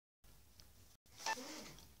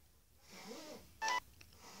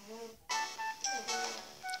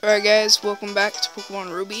Alright guys, welcome back to Pokemon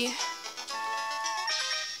Ruby.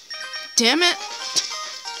 Damn it!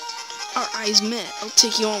 Our eyes met. I'll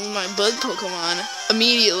take you on with my bug Pokemon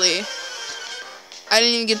immediately. I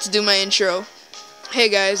didn't even get to do my intro. Hey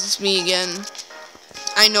guys, it's me again.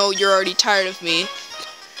 I know you're already tired of me,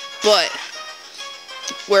 but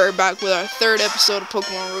we're back with our third episode of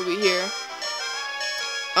Pokemon Ruby here.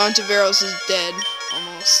 Antiveros is dead,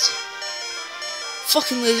 almost.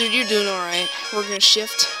 Fucking Lizard, you're doing alright. We're gonna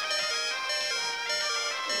shift.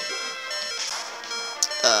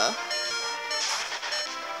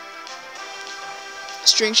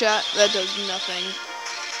 String shot, that does nothing.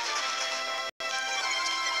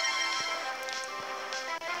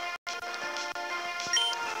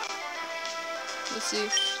 Let's see.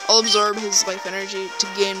 I'll absorb his life energy to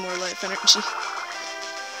gain more life energy.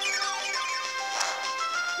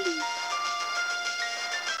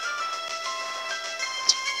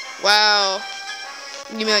 Wow.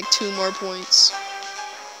 Give me like 2 more points.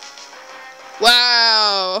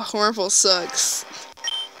 Wow. Wurmple sucks.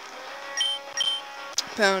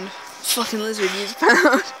 Pound. Fucking Lizard, use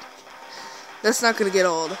Pound. That's not gonna get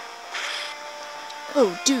old.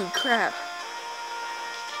 Oh, dude, crap.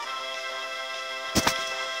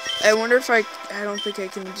 I wonder if I don't think I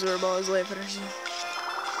can absorb all his life energy.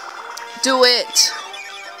 Do it!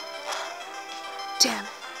 Damn.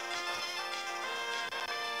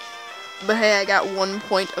 But hey, I got 1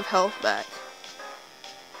 point of health back.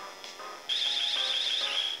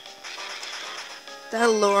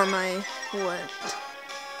 That'll lower my, what?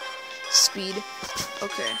 Speed.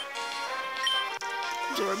 Okay.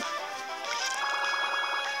 Absorb.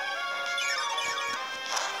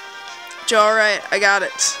 Alright, I got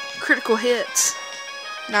it. Critical hit.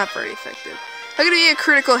 Not very effective. How could it be a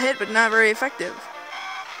critical hit but not very effective?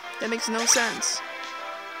 That makes no sense.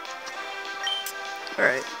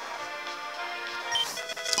 Alright.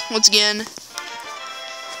 Once again,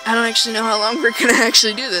 I don't actually know how long we're gonna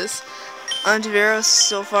actually do this. Antiveros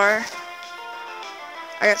so far.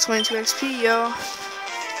 I got 22 XP, yo.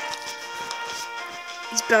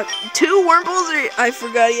 He's about 2 Wurmples, or I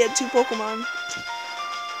forgot he had 2 Pokemon.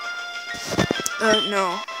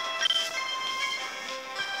 No.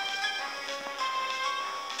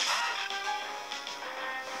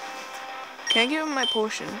 Can I give him my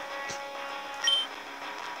potion?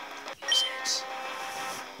 Use it.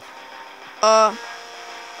 Yeah,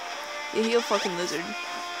 heal fucking Lizard.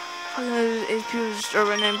 Fucking Lizard HP was just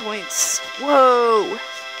over 9 points. Whoa!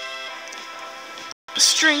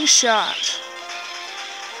 String shot.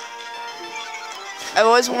 I've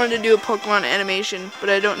always wanted to do a Pokemon animation, but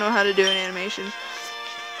I don't know how to do an animation.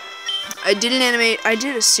 I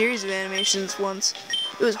did a series of animations once.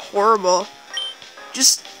 It was horrible.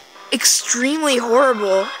 Just extremely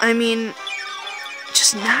horrible. I mean,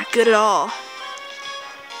 just not good at all.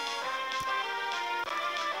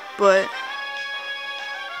 But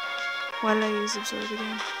why did I use absorb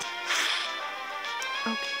again?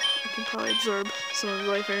 Okay, I can probably absorb some of his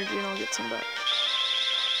life energy and I'll get some back.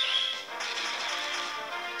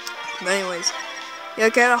 But anyways, yeah,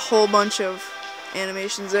 like I had a whole bunch of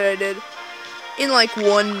animations that I did in like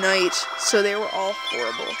one night, so they were all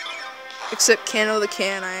horrible. Except Cano the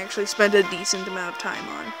Can, I actually spent a decent amount of time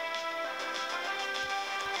on.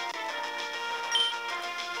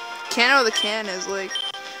 Cano the Can is like,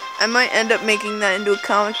 I might end up making that into a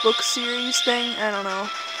comic book series thing, I don't know.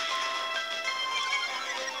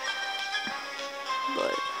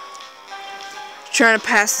 But, trying to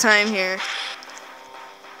pass time here.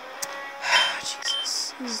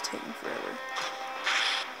 Jesus, this is taking forever.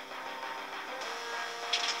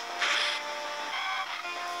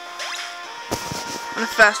 I'm gonna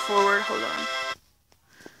fast forward, hold on.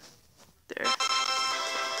 There.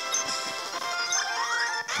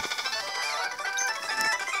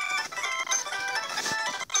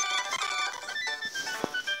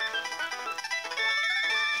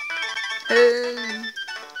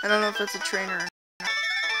 I don't know if that's a trainer or not.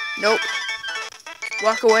 Nope.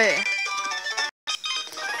 Walk away.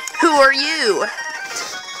 Who are you?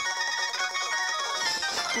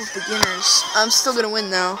 Both beginners. I'm still gonna win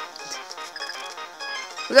though.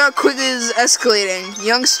 Look how quickly this is escalating.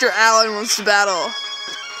 Youngster Alan wants to battle.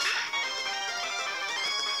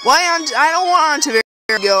 Why I don't want to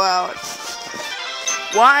go out.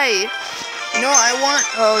 Why? No, I want.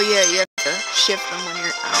 Oh yeah, you have to shift them when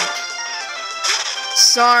you're out.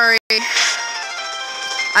 Sorry.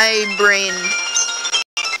 I brain,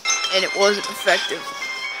 and it wasn't effective.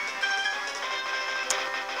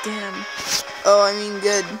 Damn. Oh, I mean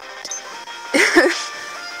good.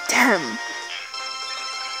 Damn.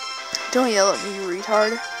 Don't yell at me, you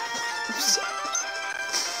retard.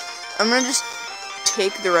 I'm gonna just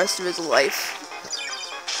take the rest of his life.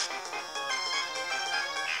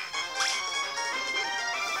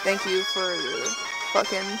 Thank you for the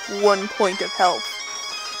fucking 1 point of health.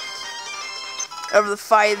 Over the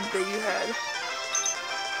 5 that you had.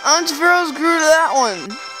 Antivirus grew to that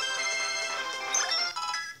one.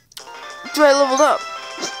 So I leveled up.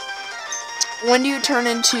 When do you turn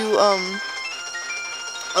into,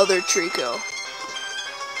 other Trico?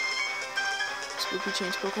 Spooky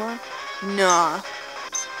change Pokemon? Nah.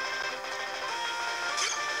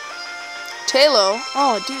 Talo?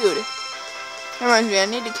 Oh, dude. That reminds me, I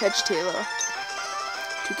need to catch Talo.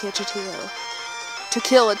 To catch a Talo. To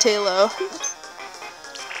kill a Talo.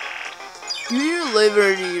 Give me your life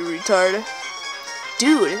energy, you retard.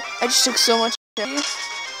 Dude, I just took so much energy.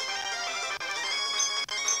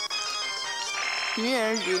 Give me your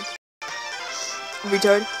energy.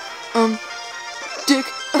 Retard. Dick.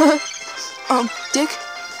 Dick.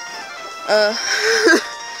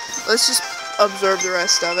 Let's just absorb the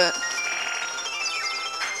rest of it.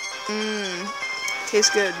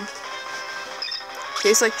 Tastes good.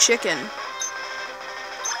 Tastes like chicken.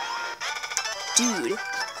 Dude.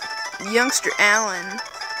 Youngster Alan.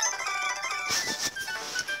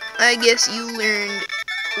 I guess you learned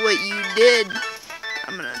what you did.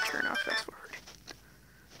 I'm gonna turn off fast forward.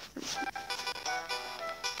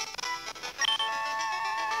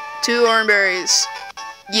 Two orangeberries.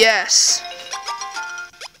 Yes.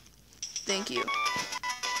 Thank you.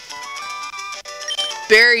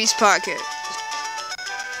 Berries pocket.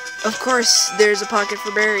 Of course, there's a pocket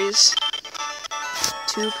for berries.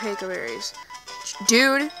 2 Peka berries.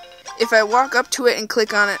 Dude, if I walk up to it and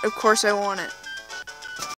click on it, of course I want it.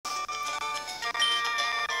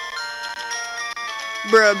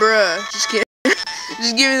 Bruh. Just give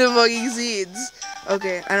me the fucking seeds.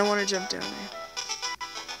 Okay, I don't want to jump down there.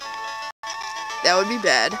 That would be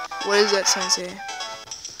bad. What does that sign say?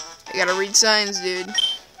 I gotta read signs, dude.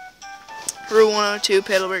 Route 102,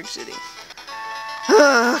 Petalburg City.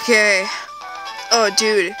 Okay. Oh,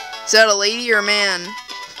 dude. Is that a lady or a man?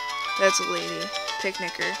 That's a lady.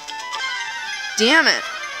 Picnicker. Damn it.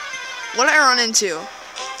 What did I run into?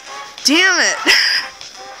 Damn it.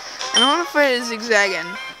 I don't want to fight a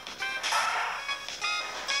zigzagging.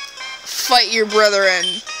 Fight your brethren.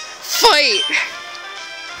 Fight!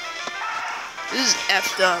 This is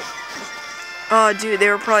effed up. Oh, dude, they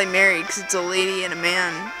were probably married because it's a lady and a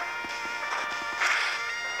man.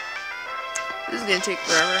 This is gonna take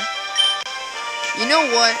forever. You know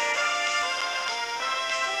what?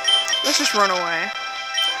 Let's just run away.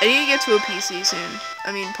 I need to get to a PC soon.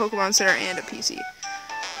 I mean, Pokemon Center and a PC.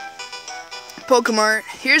 Pokemart.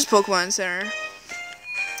 Here's Pokemon Center.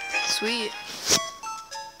 Sweet.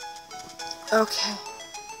 Okay.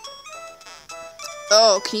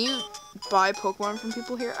 Oh, can you buy Pokemon from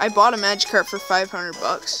people here? I bought a Magikarp for 500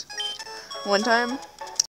 bucks. One time.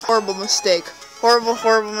 Horrible mistake.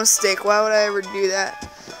 Horrible mistake. Why would I ever do that?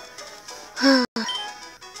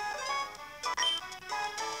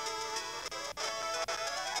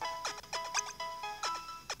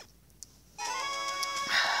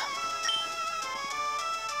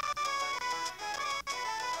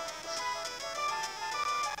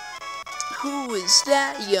 Who is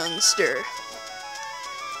that youngster?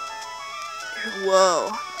 Whoa.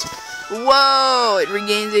 Whoa! It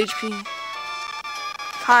regains HP.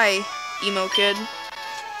 Hi, emo kid.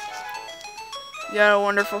 You got a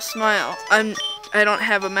wonderful smile. I don't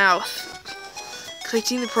have a mouth.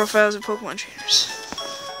 Collecting the profiles of Pokemon trainers.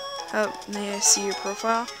 How may I see your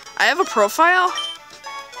profile? I have a profile?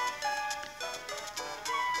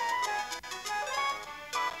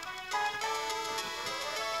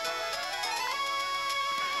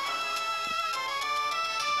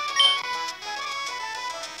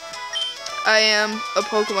 I am a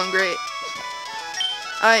Pokemon great.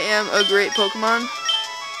 I am a great Pokemon.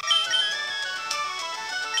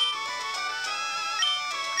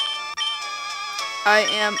 I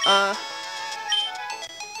am a...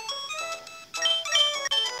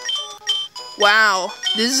 Wow.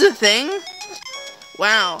 This is a thing?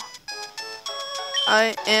 Wow.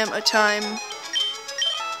 I am a time...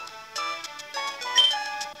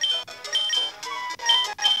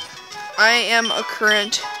 I am a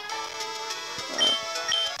current...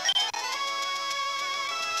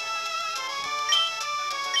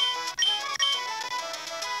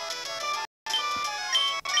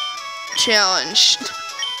 challenge.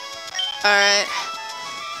 Alright.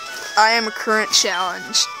 I am a current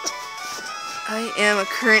challenge. I am a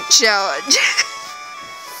current challenge.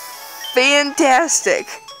 Fantastic.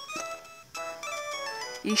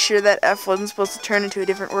 You sure that F wasn't supposed to turn into a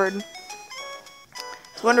different word?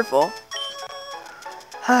 It's wonderful.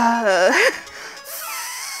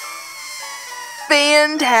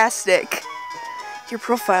 fantastic. Your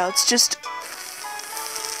profile, it's just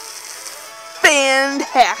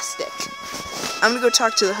fantastic. I'm gonna go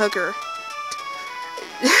talk to the hooker.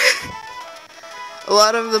 A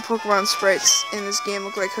lot of the Pokemon sprites in this game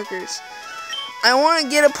look like hookers. I want to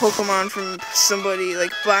get a Pokemon from somebody,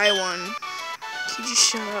 like buy one. Can you just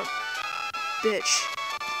shut up, bitch?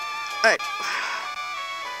 Alright.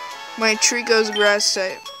 My Trico's grass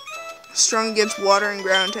type. Strong against water and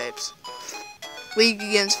ground types. Weak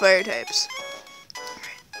against fire types.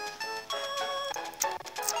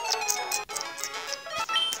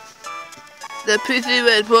 The PC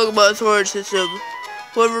Red Pokemon storage system.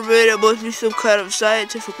 Whoever made it must be some kind of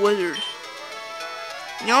scientific wizard.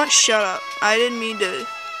 You know what? Shut up. I didn't mean to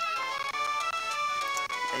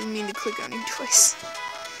click on you twice.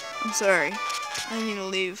 I'm sorry. I need to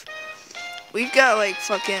leave. We've got like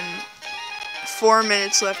fucking 4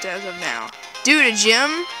 minutes left as of now. Dude, a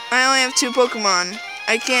gym? I only have 2 Pokemon.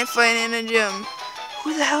 I can't fight in a gym.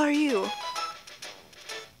 Who the hell are you?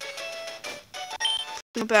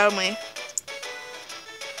 Don't battle me.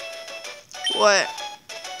 What?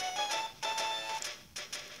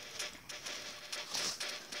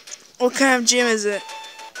 What kind of gym is it?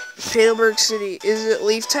 Heidelberg City. Is it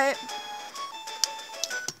leaf type?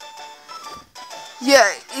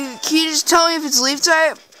 Yeah, can you just tell me if it's leaf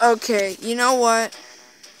type? Okay, you know what?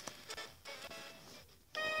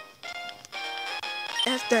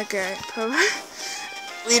 F that guy.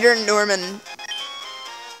 Leader Norman.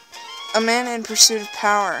 A man in pursuit of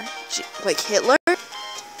power. Like Hitler?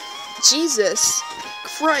 Jesus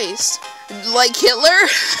Christ. Like Hitler?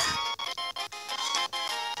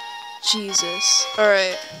 Jesus.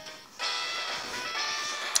 Alright.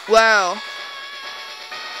 Wow.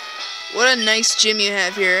 What a nice gym you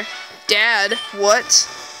have here. Dad, what?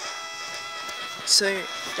 So,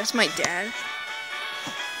 that's my dad?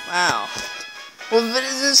 Wow. Well, if it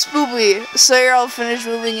isn't spoopy, so you're all finished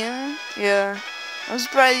moving in? Yeah. I'm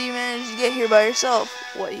surprised you managed to get here by yourself.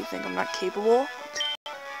 What, you think I'm not capable?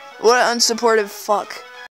 What an unsupportive fuck.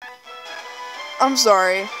 I'm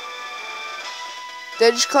sorry. Did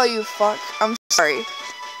I just call you a fuck? I'm sorry.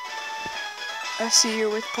 I see you're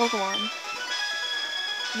with Pokemon.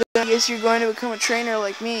 Then I guess you're going to become a trainer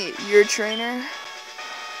like me. You're a trainer?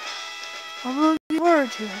 I'm looking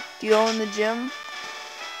forward to it. Do you own the gym?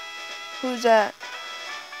 Who's that?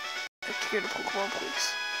 I have to get a Pokemon,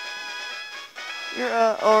 please. You're,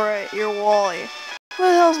 alright, you're Wally. Who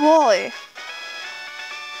the hell's Wally?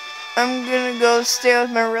 I'm gonna go stay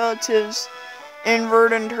with my relatives in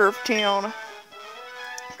Verdant Turf Town.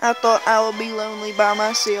 I thought I would be lonely by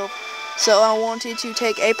myself, so I wanted to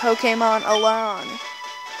take a Pokemon along.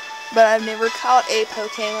 But I've never caught a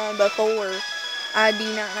Pokemon before. I do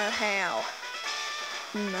not know how.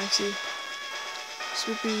 I see.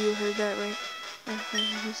 Swoopy, you heard that right? I heard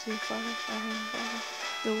you say father, I heard father.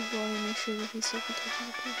 Go with Wally and make sure that he still protects his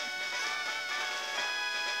Pokemon.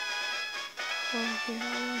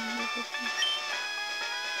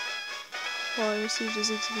 Wally received his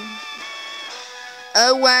experience.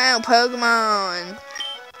 Oh wow, Pokemon!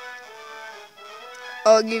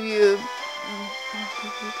 I'll give you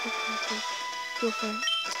go for it.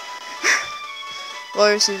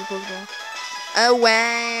 Wally received a Pokemon. Oh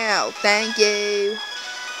wow, thank you.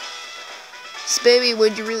 Baby,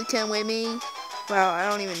 would you really come with me? Wow, I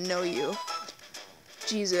don't even know you.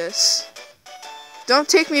 Jesus. Don't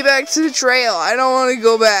take me back to the trail. I don't want to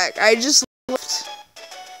go back. I just left.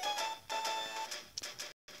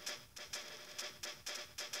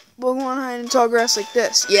 Pokemon hide in tall grass like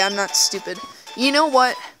this. Yeah, I'm not stupid. You know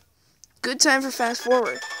what? Good time for fast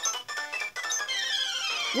forward.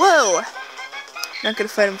 Whoa! Not gonna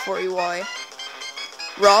fight him for you, Wally.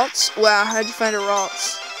 Ralts? Wow, how'd you find a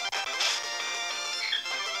Ralts?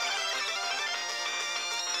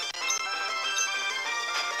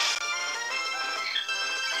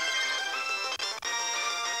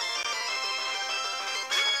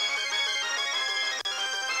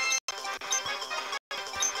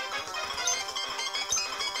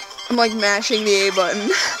 I'm like mashing the A button.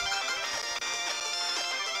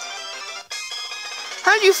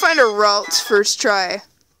 How did you find a Ralts first try?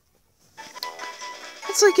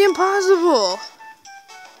 It's like impossible.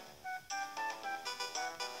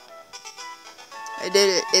 I did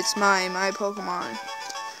it. It's my Pokemon.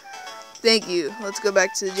 Thank you. Let's go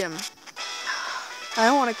back to the gym. I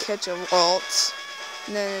don't want to catch a Ralts.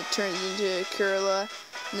 And then it turns into a Curla.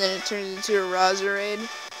 And then it turns into a Roserade.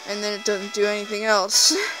 And then it doesn't do anything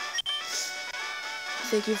else.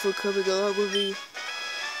 Thank you for coming along with me.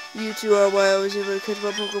 You two are why I was able to catch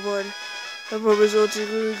my Pokemon. I promise I'll take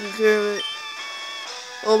really good care of it.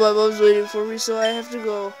 Oh, my mom's waiting for me, so I have to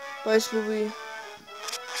go. Bye, Spoopy.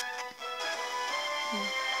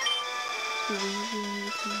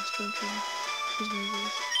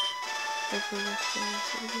 Badges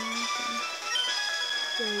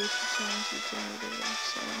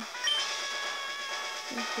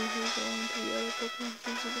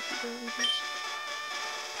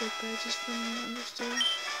from understood.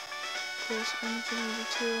 Of course, I'm going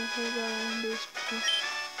to hold out on base.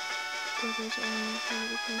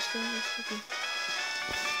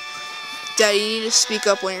 Daddy, you need to speak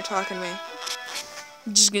up when you're talking to me.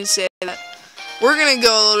 I'm just gonna say that. We're gonna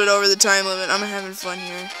go a little bit over the time limit. I'm having fun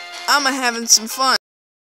here. I'm having some fun.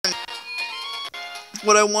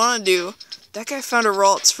 What I want to do, that guy found a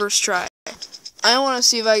Ralts first try. I want to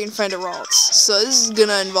see if I can find a Ralts. So this is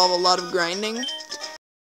gonna involve a lot of grinding.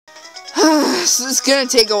 So it's gonna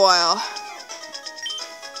take a while.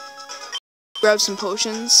 Grab some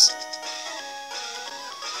potions.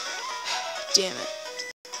 Damn it.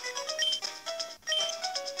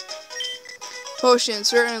 Potions,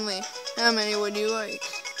 certainly. How many would you like?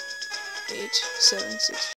 8, 7,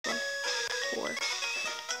 6, 5, 4,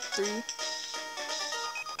 3,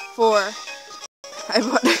 4.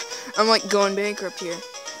 I'm like going bankrupt here.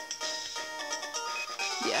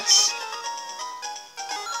 Yes.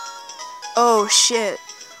 Oh shit.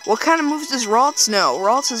 What kind of moves does Ralts know?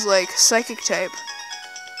 Ralts is like psychic type.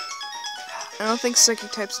 I don't think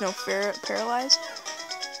psychic types know paralyze.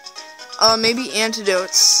 Maybe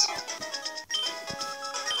antidotes.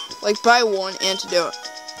 Like buy one antidote.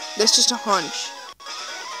 That's just a hunch.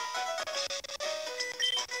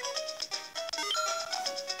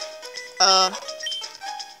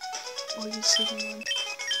 What are you sleeping on?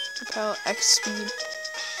 Propel X speed.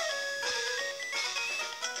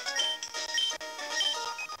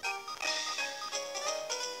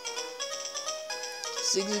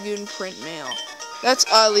 Zigzagoon print mail. That's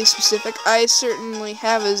oddly specific. I certainly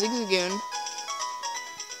have a Zigzagoon.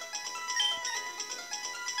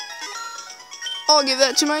 I'll give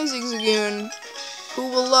that to my Zigzagoon, who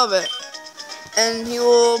will love it. And he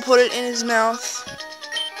will put it in his mouth.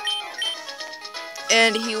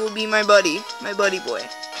 And he will be my buddy boy.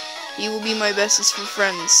 He will be my bestest for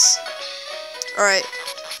friends. Alright,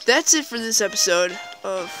 that's it for this episode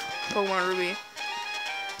of Pokemon Ruby.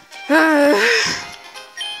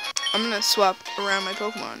 I'm gonna swap around my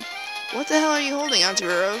Pokemon. What the hell are you holding onto,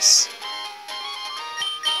 Eros?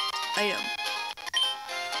 Item.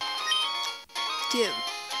 Give.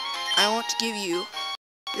 I want to give you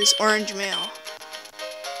this orange mail.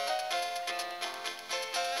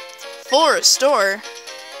 For a store?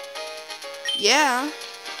 Yeah.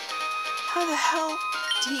 How the hell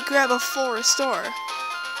did he grab a for a store?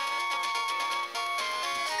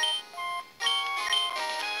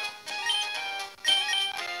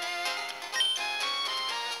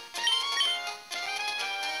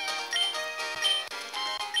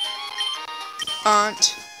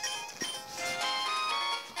 Aunt.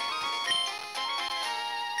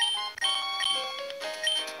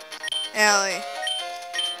 Allie.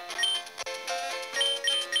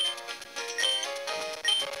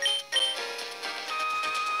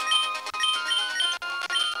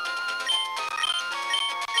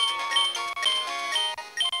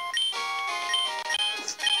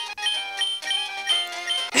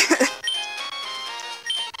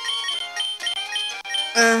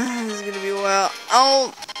 This is gonna be a while.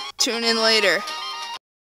 I'll tune in later.